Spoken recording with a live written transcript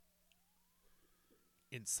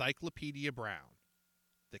Encyclopedia Brown,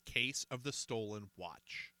 The Case of the Stolen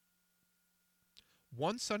Watch.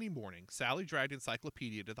 One sunny morning, Sally dragged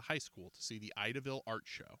Encyclopedia to the high school to see the Idaville Art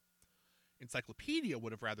Show. Encyclopedia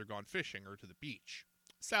would have rather gone fishing or to the beach.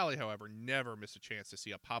 Sally, however, never missed a chance to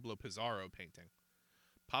see a Pablo Pizarro painting.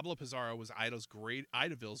 Pablo Pizarro was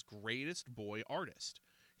Idaville's greatest boy artist.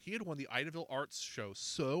 He had won the Idaville Arts Show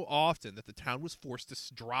so often that the town was forced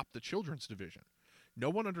to drop the children's division. No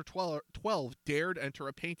one under 12 dared enter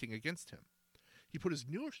a painting against him. He put his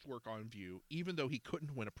newest work on view, even though he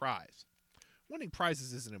couldn't win a prize. Winning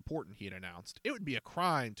prizes isn't important, he had announced. It would be a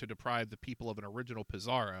crime to deprive the people of an original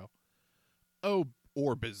Pizarro. Oh,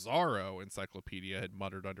 or Bizarro, Encyclopedia had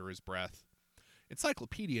muttered under his breath.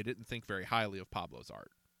 Encyclopedia didn't think very highly of Pablo's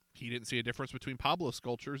art. He didn't see a difference between Pablo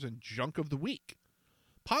sculptures and junk of the week.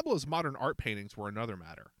 Pablo's modern art paintings were another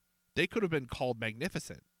matter. They could have been called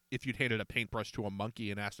magnificent if you'd handed a paintbrush to a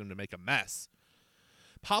monkey and asked him to make a mess.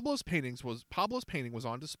 Pablo's painting was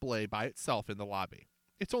on display by itself in the lobby.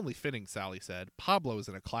 It's only fitting, Sally said. Pablo is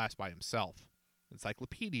in a class by himself.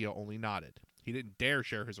 Encyclopedia only nodded. He didn't dare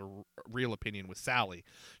share his real opinion with Sally.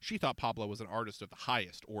 She thought Pablo was an artist of the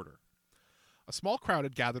highest order. A small crowd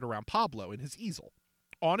had gathered around Pablo and his easel.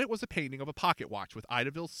 On it was a painting of a pocket watch with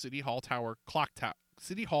Idaville City Hall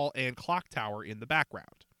and clock tower in the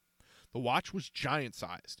background. The watch was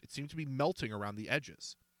giant-sized. It seemed to be melting around the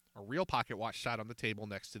edges. A real pocket watch sat on the table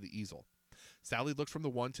next to the easel. Sally looked from the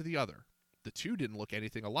one to the other. The two didn't look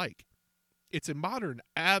anything alike. It's a modern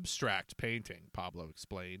abstract painting, Pablo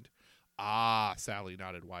explained. Ah, Sally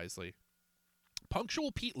nodded wisely.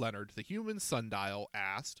 Punctual Pete Leonard, the human sundial,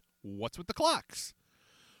 asked, "What's with the clocks?"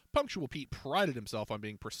 Punctual Pete prided himself on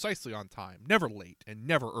being precisely on time, never late, and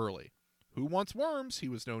never early. Who wants worms? He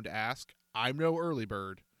was known to ask. I'm no early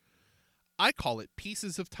bird. I call it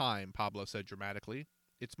pieces of time, Pablo said dramatically.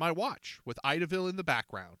 It's my watch, with Idaville in the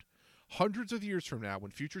background. Hundreds of years from now,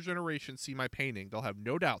 when future generations see my painting, they'll have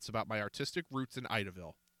no doubts about my artistic roots in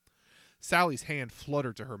Idaville. Sally's hand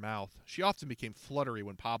fluttered to her mouth. She often became fluttery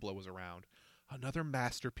when Pablo was around. Another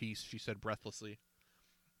masterpiece, she said breathlessly.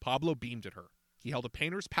 Pablo beamed at her. He held a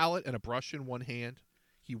painter's palette and a brush in one hand.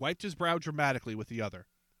 He wiped his brow dramatically with the other.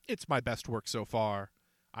 It's my best work so far.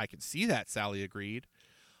 I can see that, Sally agreed.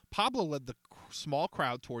 Pablo led the small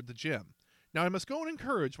crowd toward the gym. Now I must go and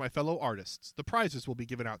encourage my fellow artists. The prizes will be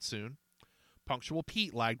given out soon. Punctual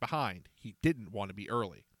Pete lagged behind. He didn't want to be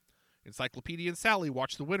early. Encyclopedia and Sally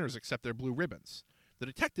watched the winners accept their blue ribbons. The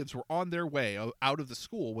detectives were on their way out of the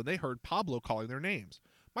school when they heard Pablo calling their names.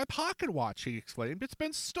 My pocket watch, he exclaimed. It's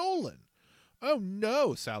been stolen. Oh,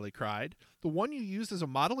 no, Sally cried. The one you used as a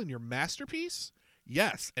model in your masterpiece?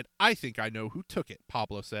 Yes, and I think I know who took it,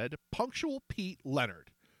 Pablo said. Punctual Pete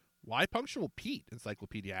Leonard. Why Punctual Pete?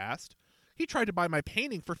 Encyclopedia asked. He tried to buy my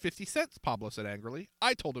painting for 50 cents, Pablo said angrily.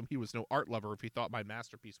 I told him he was no art lover if he thought my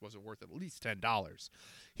masterpiece wasn't worth at least $10.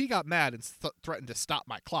 He got mad and threatened to stop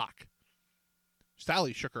my clock.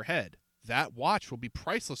 Sally shook her head. That watch will be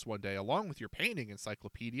priceless one day, along with your painting,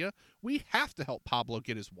 Encyclopedia. We have to help Pablo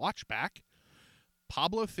get his watch back.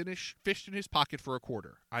 Pablo fished in his pocket for a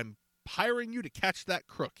quarter. I'm hiring you to catch that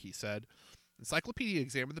crook, he said. Encyclopedia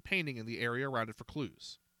examined the painting and the area around it for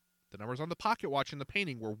clues. The numbers on the pocket watch and the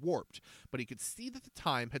painting were warped, but he could see that the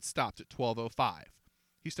time had stopped at 12:05.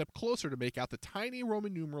 He stepped closer to make out the tiny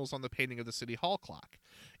Roman numerals on the painting of the City Hall clock.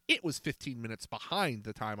 It was 15 minutes behind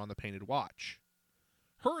the time on the painted watch.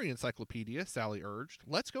 Hurry, Encyclopedia, Sally urged.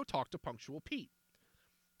 Let's go talk to Punctual Pete.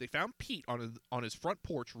 They found Pete on his front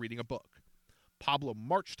porch reading a book. Pablo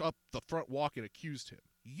marched up the front walk and accused him.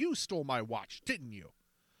 You stole my watch, didn't you?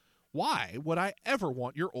 Why would I ever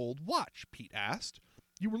want your old watch? Pete asked.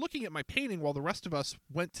 You were looking at my painting while the rest of us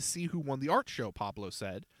went to see who won the art show, Pablo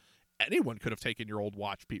said. Anyone could have taken your old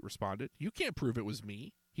watch, Pete responded. You can't prove it was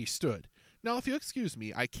me. He stood. Now, if you'll excuse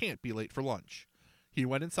me, I can't be late for lunch. He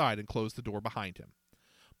went inside and closed the door behind him.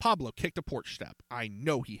 Pablo kicked a porch step. I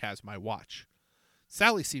know he has my watch.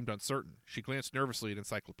 Sally seemed uncertain. She glanced nervously at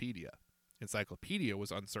Encyclopedia. Encyclopedia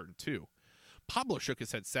was uncertain, too. Pablo shook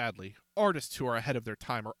his head sadly. Artists who are ahead of their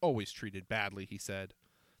time are always treated badly, he said.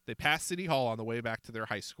 They passed City Hall on the way back to their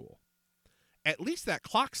high school. At least that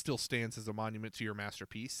clock still stands as a monument to your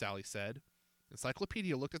masterpiece, Sally said.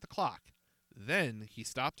 Encyclopedia looked at the clock. Then he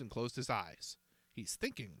stopped and closed his eyes. He's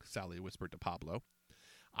thinking, Sally whispered to Pablo.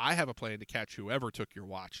 I have a plan to catch whoever took your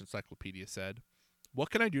watch, Encyclopedia said. What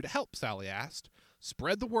can I do to help? Sally asked.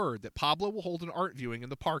 Spread the word that Pablo will hold an art viewing in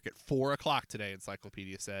the park at 4 o'clock today,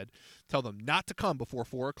 Encyclopedia said. Tell them not to come before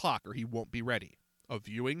 4 o'clock or he won't be ready. A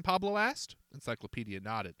viewing? Pablo asked. Encyclopedia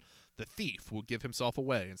nodded. The thief will give himself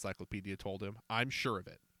away, Encyclopedia told him. I'm sure of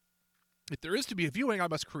it. If there is to be a viewing, I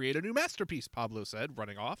must create a new masterpiece, Pablo said,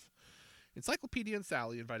 running off. Encyclopedia and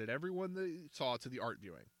Sally invited everyone they saw to the art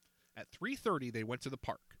viewing. At 3:30, they went to the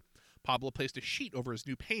park. Pablo placed a sheet over his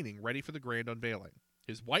new painting, ready for the grand unveiling.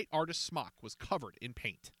 His white artist smock was covered in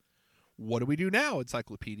paint. What do we do now,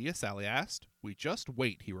 Encyclopedia? Sally asked. We just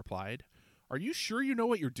wait, he replied. Are you sure you know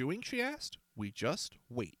what you're doing? She asked. We just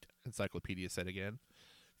wait, Encyclopedia said again.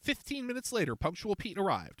 15 minutes later, Punctual Pete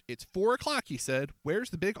arrived. It's 4 o'clock, he said. Where's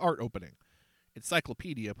the big art opening?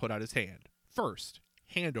 Encyclopedia put out his hand. First,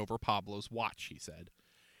 hand over Pablo's watch, he said.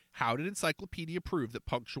 How did Encyclopedia prove that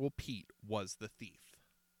Punctual Pete was the thief?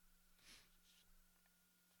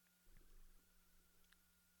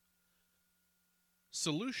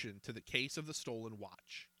 Solution to the case of the stolen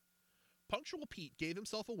watch. Punctual Pete gave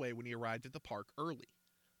himself away when he arrived at the park early.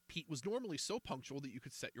 Pete was normally so punctual that you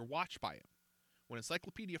could set your watch by him. When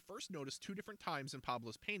Encyclopedia first noticed 2 different times in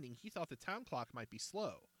Pablo's painting, he thought the town clock might be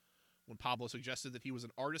slow. When Pablo suggested that he was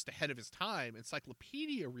an artist ahead of his time,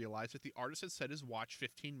 Encyclopedia realized that the artist had set his watch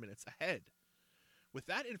 15 minutes ahead. With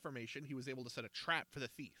that information, he was able to set a trap for the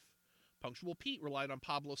thief. Punctual Pete relied on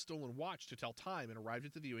Pablo's stolen watch to tell time and arrived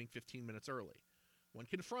at the viewing 15 minutes early. When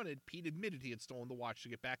confronted, Pete admitted he had stolen the watch to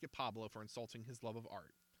get back at Pablo for insulting his love of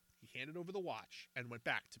art. He handed over the watch and went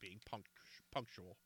back to being punctual.